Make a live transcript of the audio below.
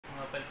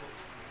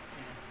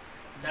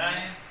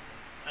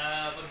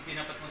Pag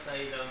tinapat mo sa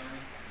ilaw,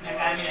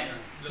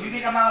 hindi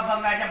ka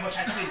mababangga niyan, boss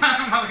Aswin.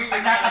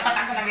 Pag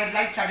nakapatan ka ng red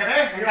light sa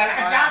gabi,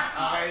 naglalakad ka,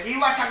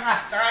 iwasan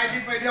ka. Tsaka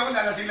hindi pwede ako,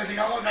 lalasing-lasing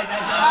ako.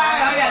 Ligtas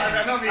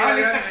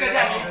ka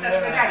dyan, ligtas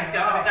ka dyan.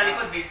 Sa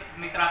likod,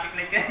 may traffic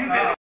light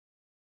yan.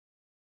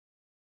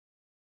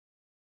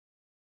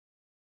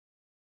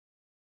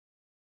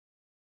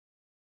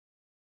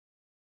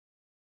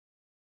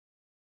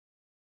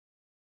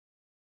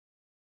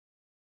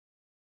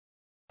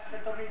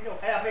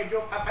 Kaya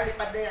medyo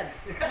papalipad na yan.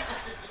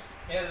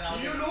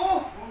 Yun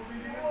o!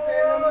 Hindi ng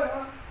tela mo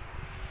ha.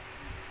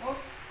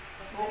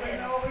 Okay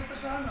na okay pa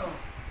sa ano?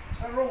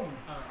 Sa room.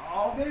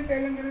 Okay yung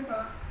telang ganito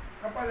ha.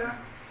 Kapal ha.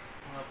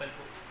 Kapal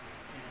po.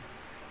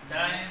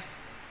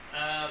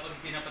 Pag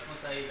tinapat mo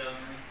sa ilaw,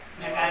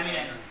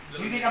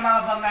 hindi ka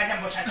mababangga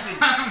niyan, boss Aswin.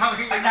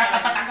 Pag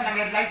nakapatan ka ng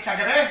red light sa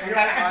gabi,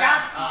 naglalakad ka,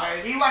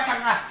 iwasan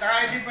ka. Tsaka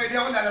hindi pwede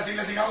ako,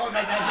 lalasing-lasing ako.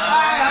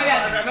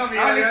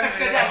 Ligtas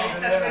ka dyan,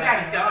 ligtas ka dyan.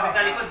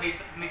 Sa likod,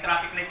 may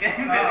traffic light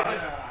yan.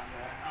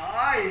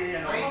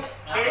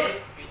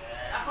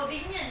 Ako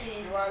din yan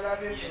eh. Tiwala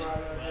din.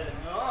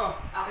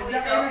 Ako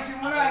Diyan kayo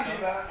nagsimula,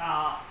 di ba?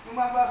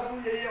 Lumabasa mo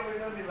yaya ko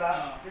yun, di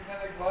ba? Bigla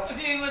nag-boss.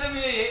 Kasi yung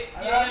madami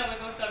yaya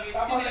ko sabi.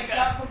 Tapos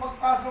eksakto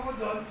pagpasok ko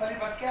doon,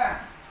 palipat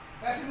ka.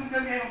 Kasi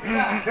nundan ngayon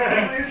kita.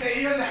 Ano yun sa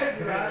iyo na,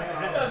 di ba?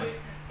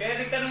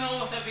 Kaya nagtanong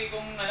ako, sabi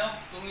kung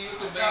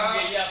YouTube ba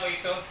yung yaya ko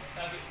ito.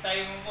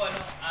 Sabi mo po,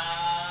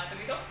 ito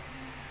dito?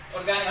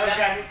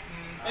 Organic.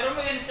 Pero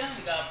maganda siya,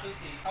 nag-upload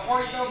eh. Ako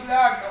ito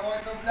vlog,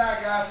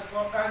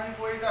 supportahan niyo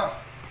po ito.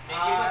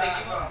 Thank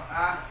you po.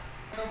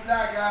 Ito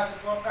vlog,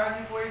 supportahan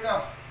niyo po ito.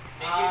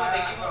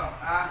 Thank you po.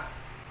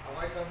 Ako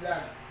ito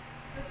vlog.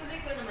 Tutuloy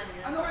ko naman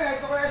yan. Ano kaya?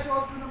 Ito kaya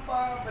suot ko ng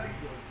pabalik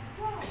doon.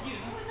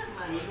 Ayun. Oo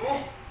naman.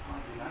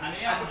 Ano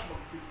yan?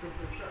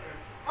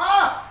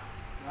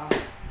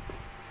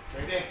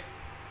 Pwede.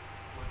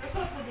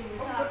 Gusto ko din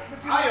yun sa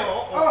akin.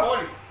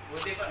 Paul.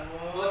 Buti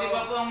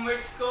pa po ang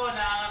merch ko,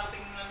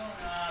 nakakarating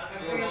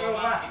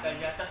Roma,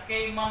 Italia. Tapos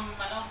kay Ma'am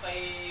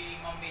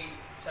May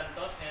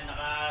Santos,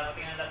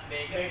 nakarating ng Las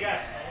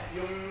Vegas.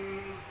 Yung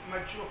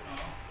merch mo.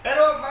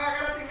 Pero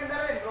makakarating ka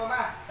na rin,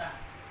 Roma.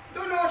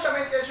 Doon sa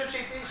may Quezon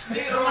City,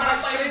 Roma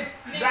Street,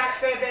 Block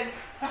 7,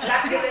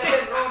 Block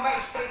 11, Roma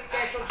Street,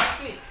 Quezon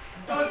City.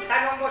 Doon,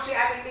 tanong mo si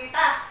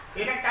Alinita,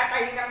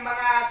 pinagtatahi ng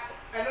mga,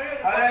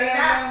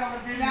 Cortina.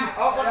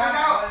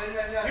 Cortina.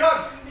 Yun.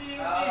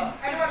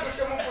 Ano ba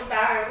gusto mong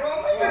puntahan?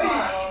 Roma yun.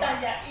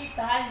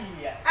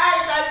 Italia.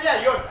 Italia,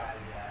 yun.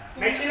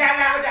 May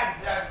kilala ako dyan.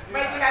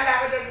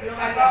 Yung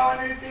asawa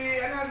ni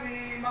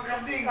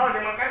Magarding.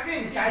 Ni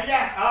Magarding.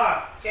 Italia.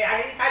 Si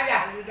Alin Italia.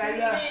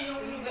 Hindi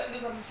yung lugar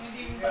mismo,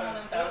 hindi yung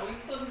pangalan tao.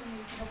 Ito,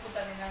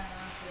 pinupunta nila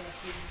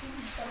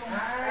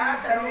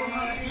Sa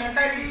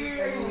Italy.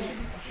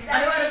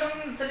 Ano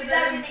itong salita?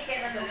 Lagi ni Ken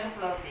na yung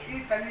clothing.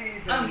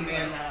 Italy.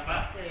 Meron na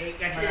pa.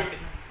 Kasi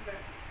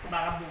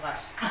baka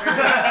bukas.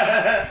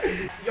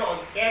 Yun.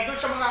 Kaya doon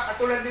sa mga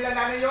katulad nila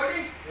Nanay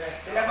Yoli,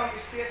 sila bang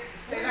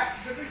Stella?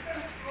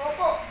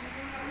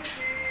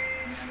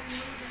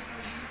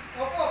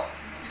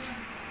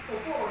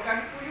 Opo,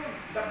 organic po yun.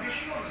 The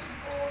best yun.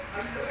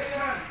 Ano talaga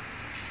yan?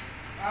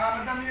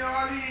 Madam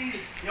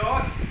Yoli.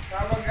 Yun.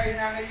 Tawag kay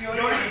Nanay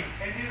Yoli.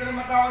 Hindi ko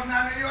na matawag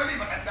Nanay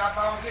Yoli. Matanda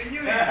pa ako sa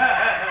inyo eh.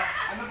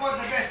 Ano po?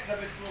 The best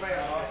po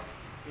kayo.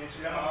 Yan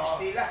sila mga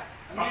Stella.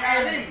 Ano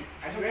yan?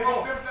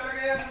 Supporter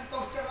talaga yan ng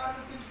toast tsaka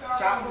ng team sa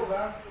Sambo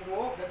ba?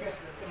 Oo. The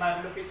best.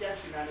 Malupit yan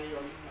si Nanay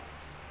Yoli.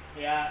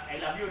 Kaya, I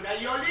love you,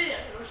 Nanay Yoli.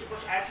 Si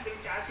Boss Aswin,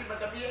 tsaka si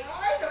Madam Yoli.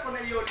 Ay, naku,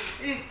 Nanay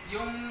Yoli.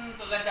 Yung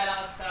kaganda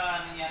lang kasi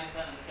sa nangyari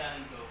sa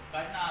channel ko,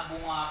 kahit na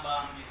bunga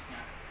ba ang views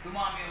niya,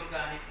 dumami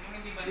organic.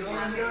 Yung hindi ba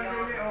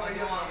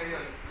Okay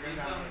yun.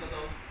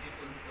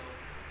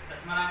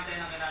 Tapos marami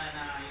tayong nakilala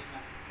na ayos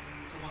na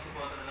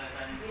sumusuporta talaga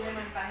sa amin. Hindi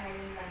naman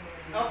pangayon lang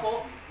yan.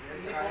 Opo.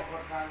 Yan saka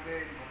importante.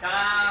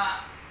 Tsaka,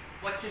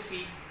 what you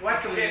see, What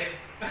you get.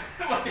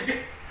 What you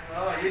get.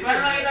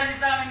 Parang nakita niyo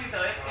sa amin dito,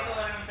 ito ka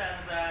naman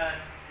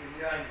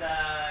yun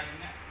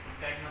nga,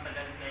 kahit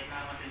matagal, kahit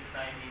nakamasenso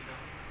tayo dito.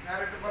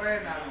 Narito pa rin.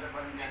 Tayo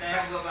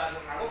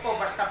magbabago. Ako po,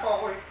 basta po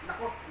ako.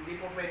 Naku,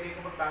 hindi po pwede ko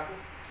magbago.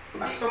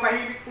 Pag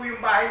tumahimik po yung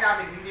bahay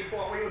namin, hindi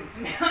po ako yun.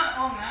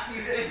 Oo nga.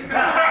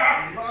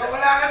 Baka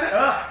wala ka na.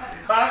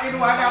 Baka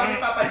kinuha na ako ni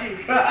Papa G.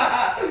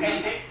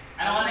 Hindi.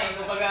 Ano ka na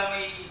kumbaga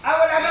may...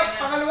 Wala na,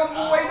 pangalawang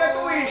buhay na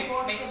to eh.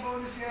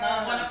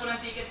 Nakakuha na po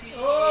ng ticket si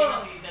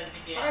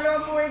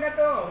Pangalawang buhay na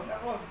to.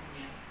 Naku,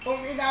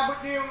 kung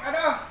inabot niyo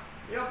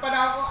yung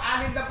panahon ko,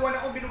 6 na buwan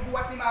ako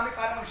binubuhat ni Mami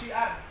para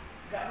mag-CR.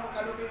 Gano'ng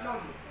kalupit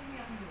nun.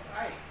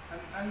 Ay.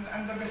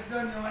 Ang the best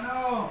doon,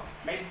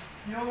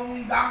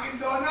 yung Dunkin'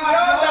 Donuts.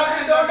 Yung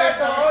Dunkin' Donuts,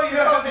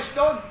 yung the best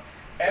doon.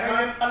 Pero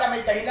yun pala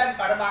may dahilan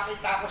para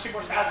makita ko si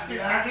Boss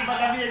Aswin. Kasi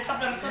madami sa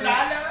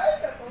personala.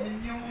 Yun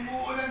yung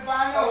umuulan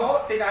pa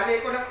Oo, tinali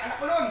ko ng anak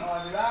ko nun.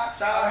 Diba?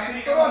 Sa hindi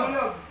sito ka nun.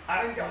 mahulog.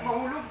 Parang hindi ako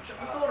mahulog sa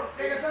motor.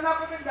 Teka, saan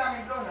napunta yung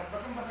Dunkin' Donuts?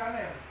 Basang-basa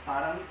na yun.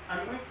 Parang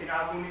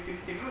tinago ni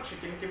Tim nun. Si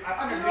Tim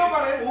ata. Ginawa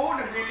pa rin? Oo,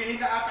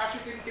 naglilihin na ata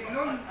si Tim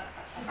nun.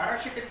 Parang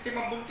si Tiptim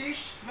ang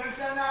buntis.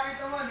 Nagsa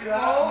nakita mo, di ba?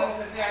 Oo.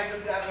 Nagsa si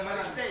Idol Dragon man.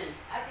 Malis na eh.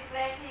 Ate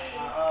Presi,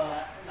 Oo.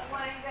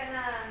 kumain ka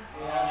na.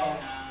 Ayun,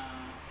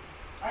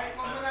 Ay,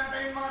 kung mo lang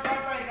tayong mga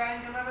tatay,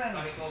 kain ka na rin.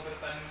 pa-recover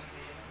pa lang si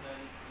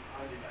Daddy.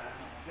 Oh, di ba?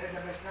 Then,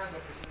 the best na, the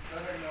best.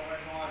 Talaga, inukuha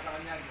mo nga sa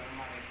kanya, sa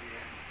mga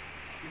kaibigan.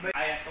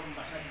 Kaya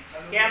tumbasan.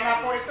 Kaya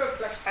nga po ito,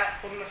 plus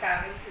kung sa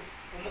akin.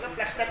 Kumaga,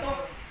 plus na to.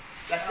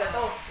 Plus na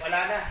to. Wala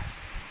na.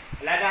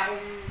 Wala na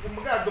akong,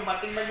 kumaga,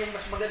 dumating man yung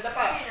mas maganda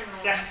pa.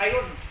 Plus pa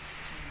yun.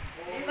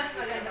 Yung mas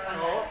maganda pa.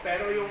 Oo,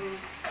 pero yung,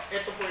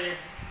 ito po eh,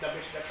 the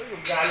best na to.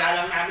 Yung gala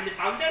lang namin ni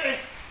Founder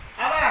eh.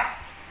 Aba,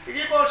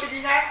 sige po,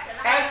 sige nga.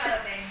 Kahit si...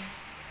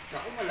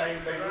 Naku,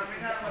 malayo-layo.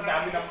 Ang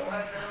dami na po.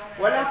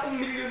 Wala pong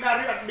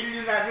milyonaryo at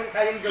milyonaryong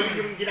kayang gawin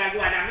yung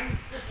ginagawa namin.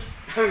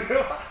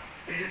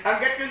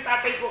 Hanggat yung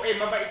tatay ko eh,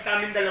 mabait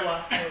sa amin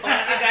dalawa.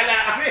 Pagkagala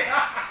kami.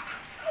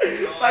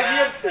 Pag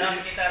yun.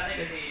 Salamat kay tatay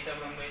kasi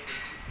sobrang bait.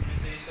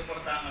 Gusto yung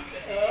supportahan kami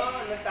kasi. Oo,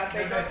 ng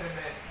tatay The ko. best, the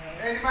best.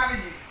 Eh, si Mami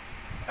G.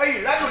 Ay,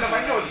 lalo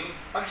naman yun.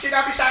 Pag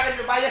sinabi sa akin,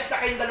 lumayas na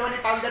kayong dalawa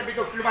ni Founder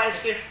because lumayas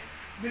kayo.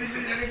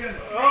 Bilis-bilis na yun.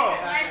 Oo.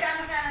 May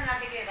sama sana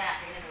natin kay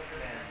Rocky.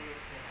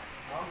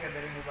 Oo, ang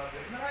ganda rin mo ba?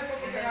 Nakaya pa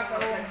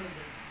pagkakataon.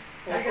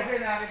 Ay, kasi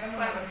nakita mo,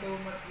 nakang 2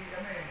 months din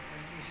kami.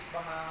 Nag-iisip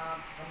pa nga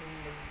kami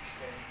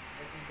mag-extend.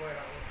 Nag-inquire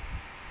ako.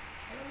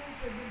 Alam mo,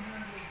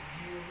 700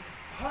 view.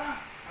 Ha?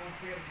 Ang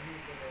fair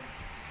difference.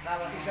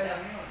 Isa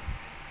lang yun.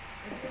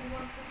 Eh, kung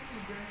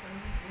 1.2,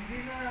 hindi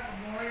na,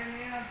 kabuhayan na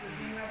yan.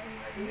 Pwede natin,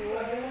 hindi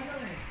ba? Ganun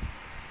lang eh.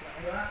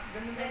 Diba?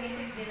 Ganun lang.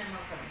 Nag-isip din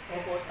naman kami.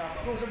 Opo, tama.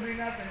 Kung sabihin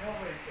natin,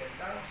 okay,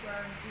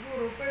 10,000,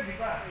 siguro pwede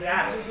pa.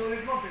 Yeah.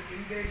 Susulit mo,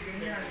 15 days,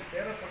 ganyan.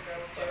 Pero pagka,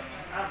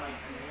 Tama.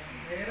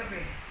 mahirap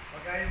eh.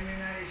 Pagka yung may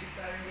naisip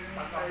tayo ganun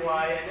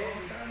Pagkabuhayan eh.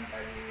 Saan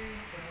tayo eh,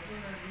 kung ito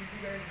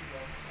nagbibigay, di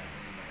ba? Saan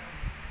tayo naman?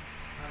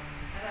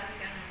 Marami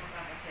ka nang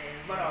makakasaya.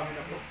 Marami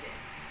na po.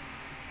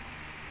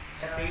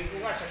 Sa tingin ko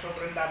nga, sa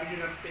sobrang dami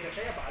nyo ng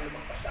pinasaya, baka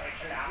lumagpas na kayo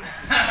sa langit.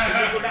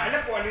 Hindi ko na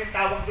alam kung ano yung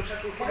tawag doon sa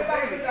susunod.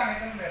 Pagkatapos sa langit,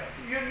 ano meron?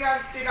 Yun nga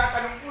ang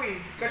tinatanong ko eh.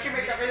 Kasi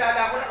may kakilala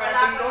ako Wala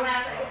nakarating pang doon.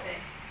 nasa eh.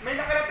 May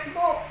nakarating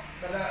po.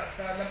 Sa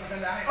labas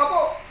ng langit?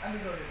 Opo. Ano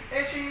doon yun?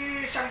 Eh si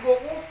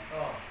Sangoku.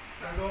 Oo.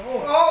 Ang Goku.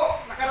 Oo,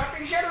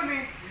 nakarating siya ron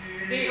eh.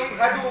 Hindi yung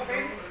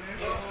Hadouken.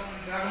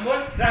 Dragon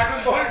Ball? Dragon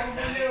Ball. Dragon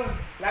Ball yun.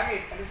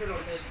 Langit, ano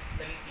sunod?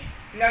 Dalit niya.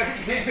 Langit.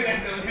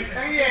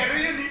 Ang yero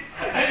yun eh.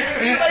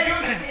 Iba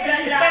yun.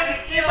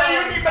 Iba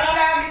yun, ibang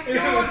langit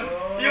yun.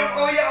 Yung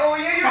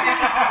oya-oya yun eh.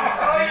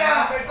 Oya.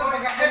 Ito,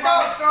 Ito.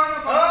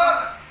 Oh.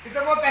 Ito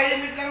mo,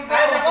 tahimik lang to.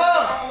 Ay, nako.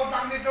 Ang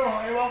utak nito,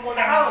 ewan ko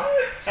lang. Nakaw,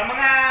 sa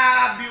mga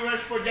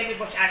viewers po dyan ni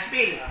Boss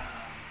Aspil,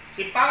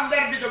 si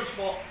Founder Bidogs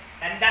po,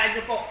 tandaan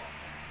nyo po,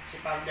 si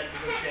Founder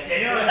Bidogs yan.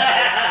 Yun.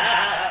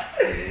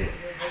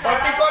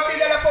 Konti-konti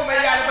na lang po, may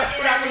lalabas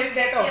ko lang ulit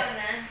dito.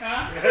 Ha?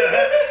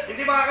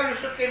 Hindi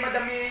makakalusot kay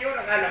Madam Mie yun,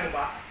 akala mo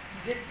ba?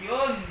 Git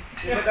yun.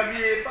 Si Madam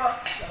Mie pa.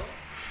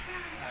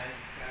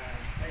 Ayos ka.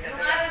 Nung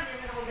araw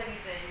din ako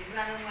ganito eh.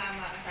 Wala nang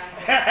mama kasama.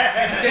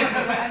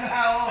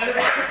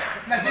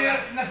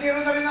 Nasiro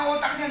na rin ang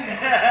utak niyan eh.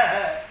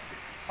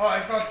 Oh,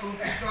 ito,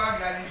 toothpick to ha.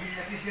 Galing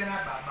Villasis yan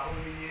ha.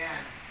 Babahulin niya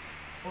yan.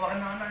 Kuha ka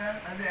naman na yan.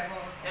 Hindi, ako.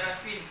 Sir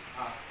Aspin,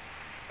 Ah.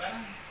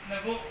 parang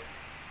nabubulo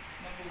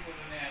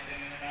na yata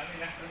na namin.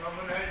 Ano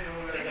mo na yun yung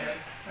Sige.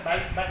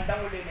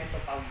 Bandang uli na ito,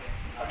 Founder.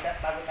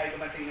 Bago tayo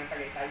dumating ng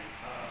Tagaytay,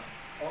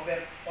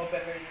 over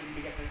na yung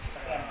bigat ng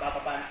sasakyan,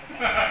 bababa na.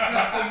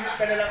 Commute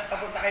ka na lang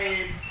papunta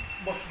kay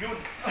Boss Jun.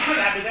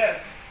 Sabi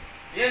na.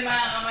 Yan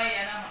mga kamay,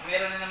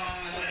 meron na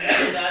namang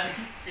dati.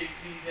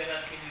 Si Sir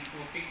Aspin yung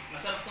tupig.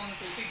 Masarap tong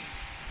tupig.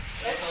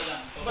 Ito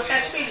lang. Boss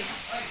Aspin,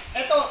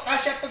 ito,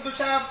 kasya ito doon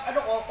sa,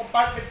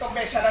 compartment to,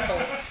 mesa na to.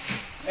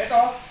 Ito,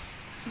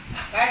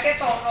 kasya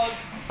ito,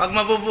 Pag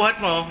mabubuhat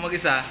mo,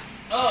 mag-isa.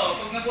 Oo,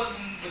 pag nabuhat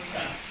ng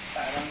isa.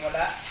 parang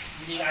wala.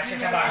 Hindi kasya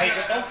sa bahay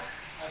ko to.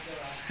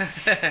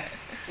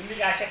 Hindi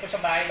kasya ko sa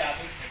bahay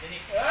natin.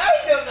 Ay,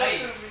 Ay,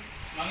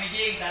 Mami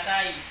Jing,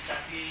 tatay,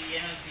 si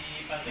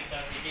Patrick,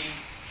 si James.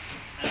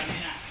 Alam niyo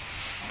na.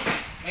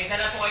 May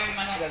dala po kayong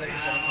mga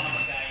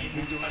pagkain.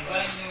 Pag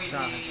wala niyo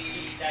si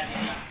daddy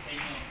na sa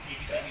inyo,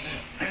 ibig sabihin,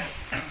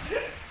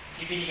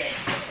 ibinigay.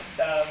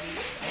 dami.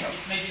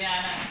 May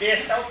dinaanan.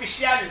 Fiesta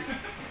official.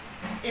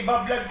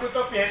 Iba-vlog ko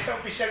to, Fiesta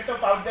official to,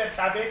 Founder,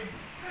 sabi.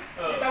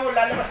 Kita mo,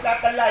 lalabas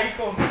lahat ng lahi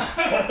ko.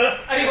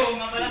 Ay, oo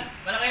nga pala.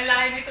 Malaki ang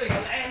lahi nito eh.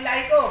 Ay, ang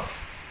lahi ko.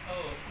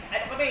 Oo.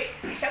 Ano kami,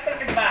 isang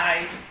malaking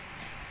bahay,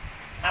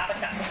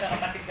 4 na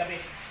kapatid kami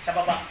sa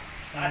baba.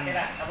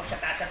 Nakatira, tapos sa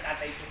taas ang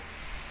tatay ko.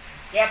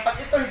 Kaya pag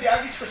ito, hindi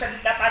agis ko sa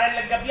gitna, parang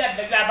langgabian,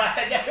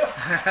 naglabasan niya.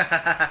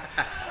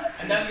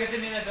 Ang dami kasi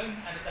nila doon.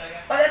 Ano talaga?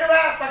 Pag ano ba,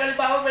 pag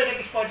halimbawa may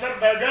nag-sponsor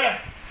burger,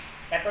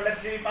 katulad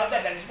si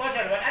Founder,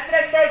 nag-sponsor,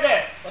 100 burger,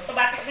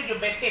 automatic yung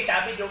 20,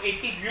 sabi yung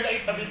 18, yun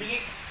ay pabibigay.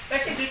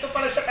 Kasi dito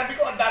pala sa tabi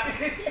ko, ang dami.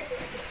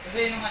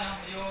 Kasi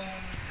yung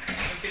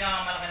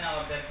pinakamalaki na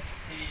order,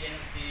 si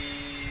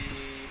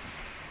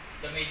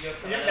The Major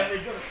sa Yan, dami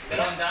yun.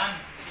 200.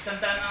 100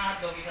 ang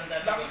hotdog, 100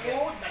 ang burger.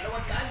 Naku,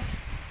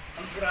 200.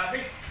 Ang grabe.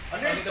 Ano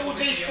yung Bakit 2 ako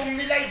days dito kong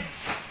nilive?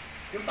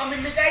 Yung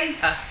pamimigay.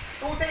 Ah.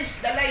 2 days,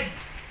 the live.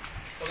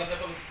 Paganda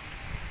pag...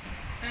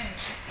 Ay,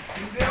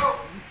 Hindi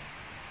oh.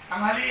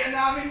 Tanghalian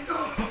namin to.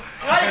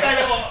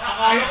 akala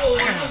ko,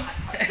 ano?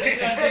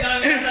 Hindi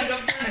namin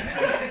natanggap na.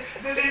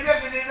 Deliver.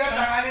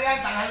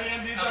 Tanghalian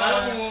dito.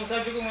 Akala ko,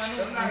 sabi ko ano.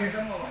 Pero nakita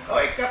mo.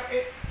 Oy,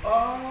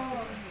 Kapitan.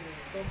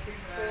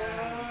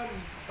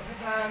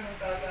 Kapitan ng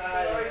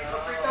tatay. Oy,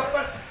 Kapitan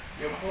pa.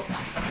 Yung po,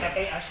 ang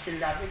tatay Aspil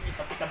namin,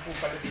 Kapitan po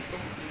pala dito.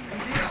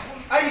 Hindi ako.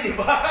 Ay, di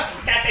ba?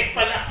 Tatay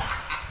pala.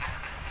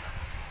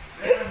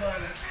 Meron ba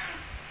na?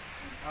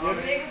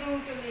 Hindi ko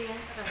tumutuloy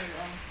sa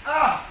kanila.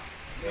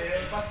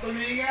 Meron pa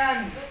tulingan.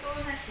 Totoo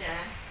na siya.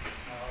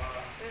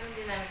 Pero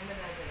hindi namin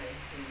madadala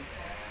yung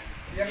tulingan.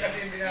 Yan kasi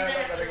yung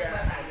binarata talaga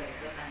natin.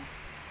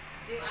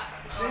 Yung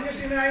apat na Yan yung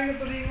sinaing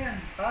ng tulingan.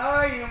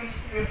 Ay, yung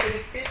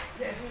pinipit.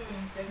 Yes.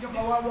 Yan yung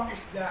kawawang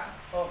isda.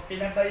 Oh,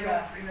 Pinatay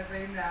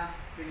pinatay na.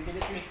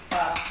 pinipit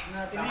pa.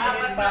 Apat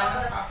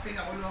na.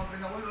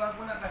 Pinakuluan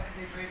ko na, tapos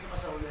ipiprito pa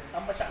sa ulit.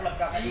 Ang masaklap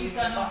ka Ay, kanina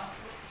sa ano?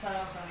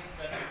 pa. Sa rin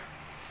ka.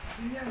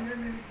 Yan, may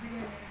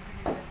nagbigay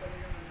yan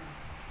talaga.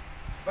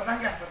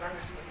 Batangas.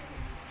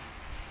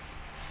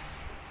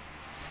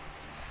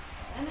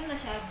 Ano na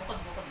siya?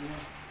 Bukod-bukod na.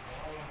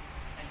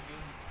 Thank you.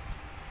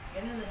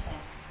 Ganun na siya.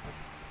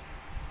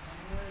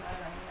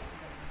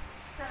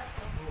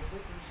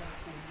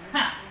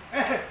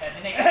 Daddy,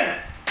 next.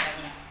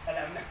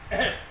 Alam na.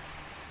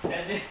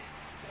 Daddy.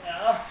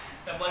 Oo.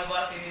 Sa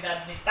balbarte ni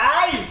Daddy.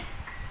 Tay!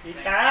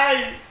 Itay!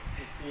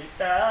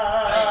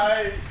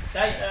 Tay!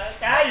 Tay!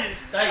 Tay!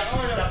 Tay!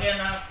 Sakyan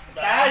na